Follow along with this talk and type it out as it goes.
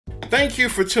Thank you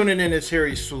for tuning in to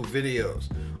Terry Sue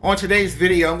Videos. On today's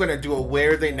video, I'm going to do a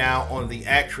Where Are They Now on the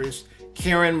actress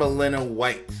Karen Malina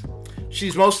White.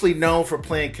 She's mostly known for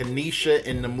playing Kanisha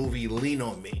in the movie Lean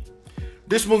On Me.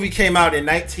 This movie came out in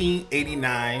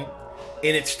 1989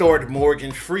 and it starred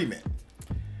Morgan Freeman.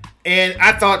 And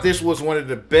I thought this was one of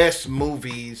the best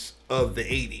movies of the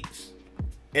 80s.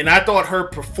 And I thought her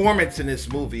performance in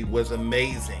this movie was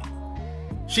amazing.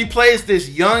 She plays this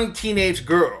young teenage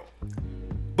girl.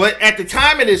 But at the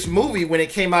time of this movie, when it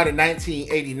came out in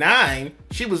 1989,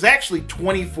 she was actually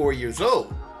 24 years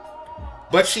old.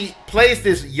 But she plays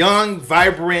this young,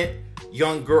 vibrant,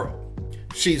 young girl.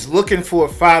 She's looking for a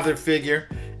father figure,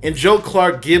 and Joe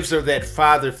Clark gives her that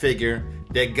father figure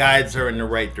that guides her in the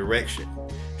right direction.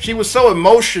 She was so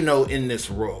emotional in this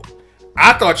role.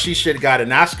 I thought she should have got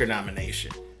an Oscar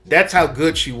nomination. That's how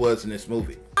good she was in this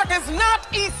movie. Clark is not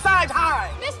East Side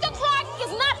High. Mr. Clark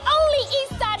is not only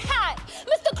East Side High.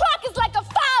 Mr. Clark is like a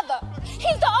father.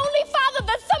 He's the only father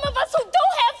that some of us who do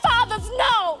have fathers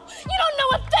know. You don't know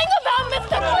a thing about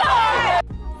Mr.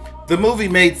 Clark. The movie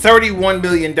made $31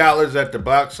 million at the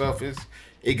box office.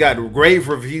 It got rave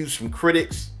reviews from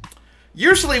critics.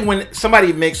 Usually when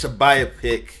somebody makes a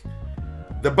biopic,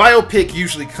 the biopic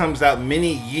usually comes out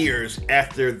many years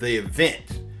after the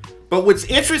event. But what's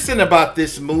interesting about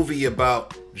this movie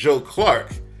about Joe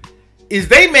Clark is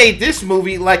they made this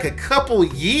movie like a couple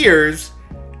years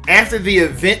after the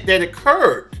event that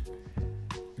occurred.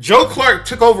 Joe Clark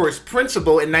took over as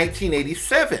principal in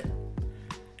 1987.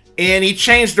 And he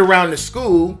changed around the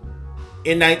school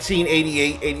in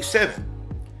 1988-87.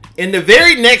 In the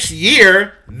very next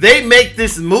year, they make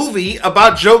this movie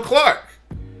about Joe Clark.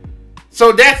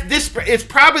 So it's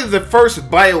probably the first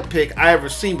biopic I ever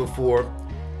seen before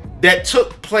that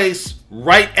took place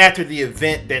right after the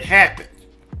event that happened.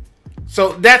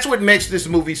 So that's what makes this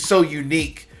movie so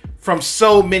unique from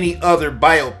so many other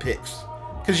biopics.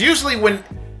 Because usually when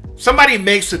somebody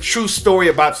makes a true story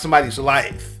about somebody's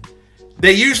life,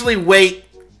 they usually wait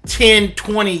 10,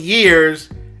 20 years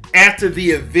after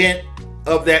the event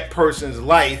of that person's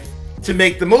life to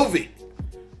make the movie.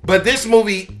 But this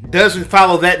movie doesn't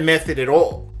follow that method at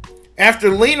all. After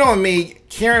Lean On Me,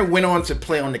 Karen went on to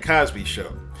play on The Cosby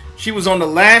Show. She was on the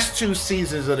last 2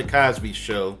 seasons of The Cosby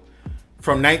Show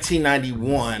from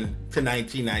 1991 to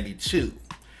 1992.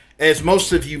 As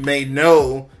most of you may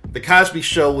know, The Cosby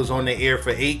Show was on the air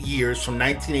for 8 years from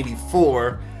 1984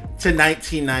 to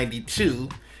 1992.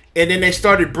 And then they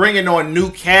started bringing on new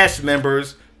cast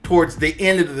members towards the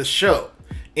end of the show.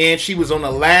 And she was on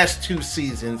the last 2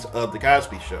 seasons of The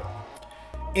Cosby Show.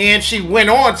 And she went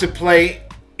on to play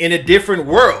In a Different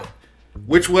World,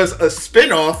 which was a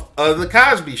spinoff of The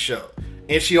Cosby Show.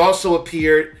 And she also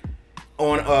appeared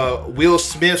on Will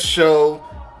Smith's show,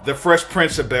 The Fresh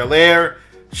Prince of Bel-Air.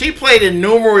 She played in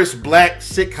numerous black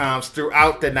sitcoms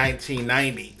throughout the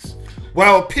 1990s.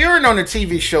 While appearing on the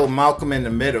TV show Malcolm in the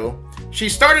Middle, she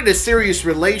started a serious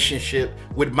relationship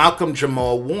with Malcolm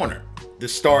Jamal Warner, the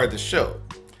star of the show.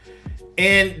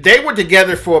 And they were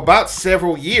together for about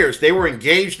several years. They were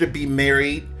engaged to be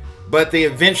married, but they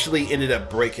eventually ended up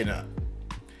breaking up.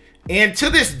 And to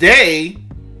this day,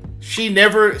 she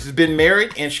never has been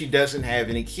married and she doesn't have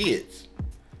any kids.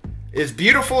 As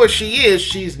beautiful as she is,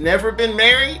 she's never been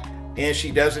married and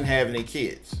she doesn't have any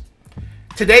kids.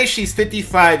 Today, she's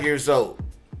 55 years old.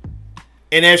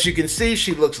 And as you can see,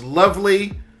 she looks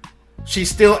lovely. She's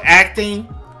still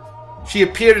acting. She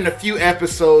appeared in a few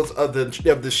episodes of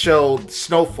the show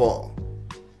Snowfall.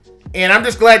 And I'm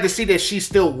just glad to see that she's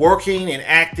still working and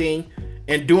acting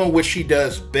and doing what she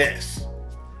does best.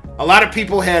 A lot of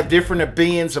people have different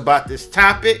opinions about this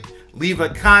topic. Leave a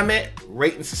comment,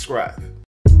 rate, and subscribe.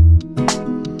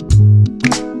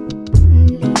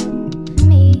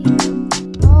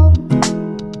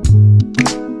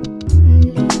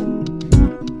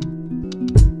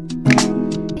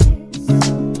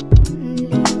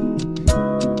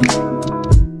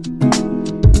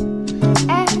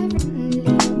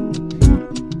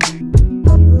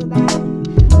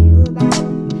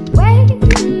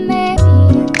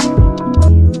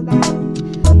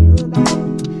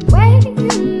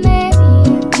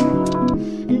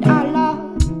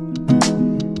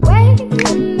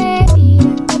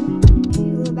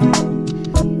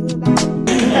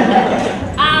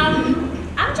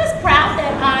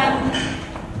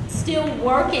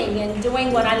 Working and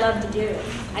doing what I love to do.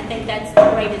 I think that's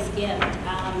the greatest gift.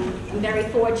 I'm very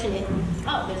fortunate.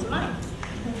 Oh, there's mine.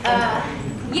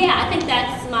 Yeah, I think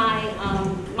that's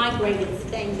my greatest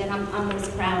thing that I'm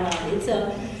most proud of. It's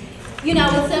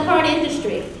a hard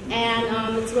industry,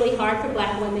 and it's really hard for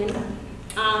Black women.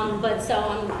 But so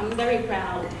I'm very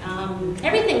proud.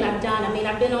 Everything I've done, I mean,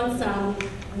 I've been on some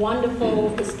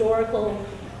wonderful historical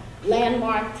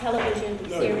landmark television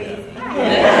series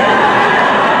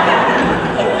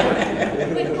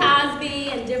with Cosby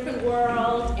and Different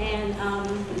World, and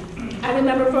I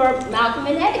remember for Malcolm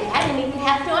and Eddie, I didn't even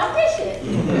have to audition,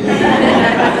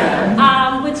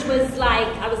 which was like,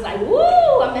 I was like,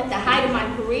 woo, I'm at the height of my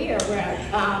career, where,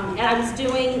 and I was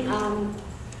doing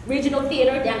regional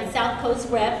theater down at South Coast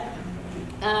Rep,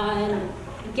 and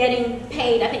getting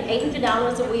paid, I think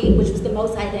 $800 a week, which was the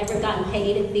most I'd ever gotten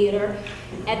paid in theater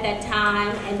at that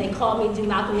time. And they called me to do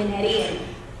Malcolm and Eddie,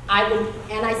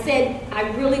 and I said, I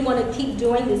really want to keep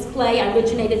doing this play. I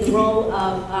originated the role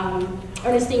of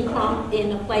Ernestine Crump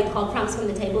in a play called Crumbs from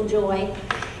the Table of Joy.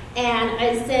 And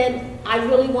I said, I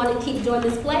really want to keep doing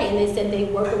this play. And they said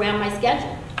they'd work around my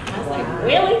schedule. I was like,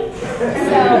 really? So,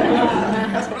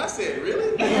 that's what I said,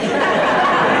 really?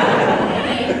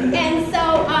 And so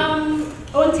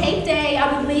on tape day,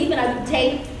 I would leave and I would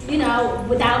tape, you know,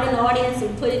 without an audience,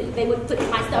 and they would put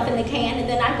my stuff in the can, and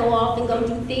then I'd go off and go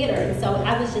do theater. And so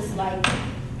I was just like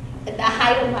at the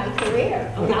height of my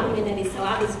career on Malcolm and Eddie. So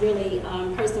I was really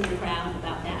personally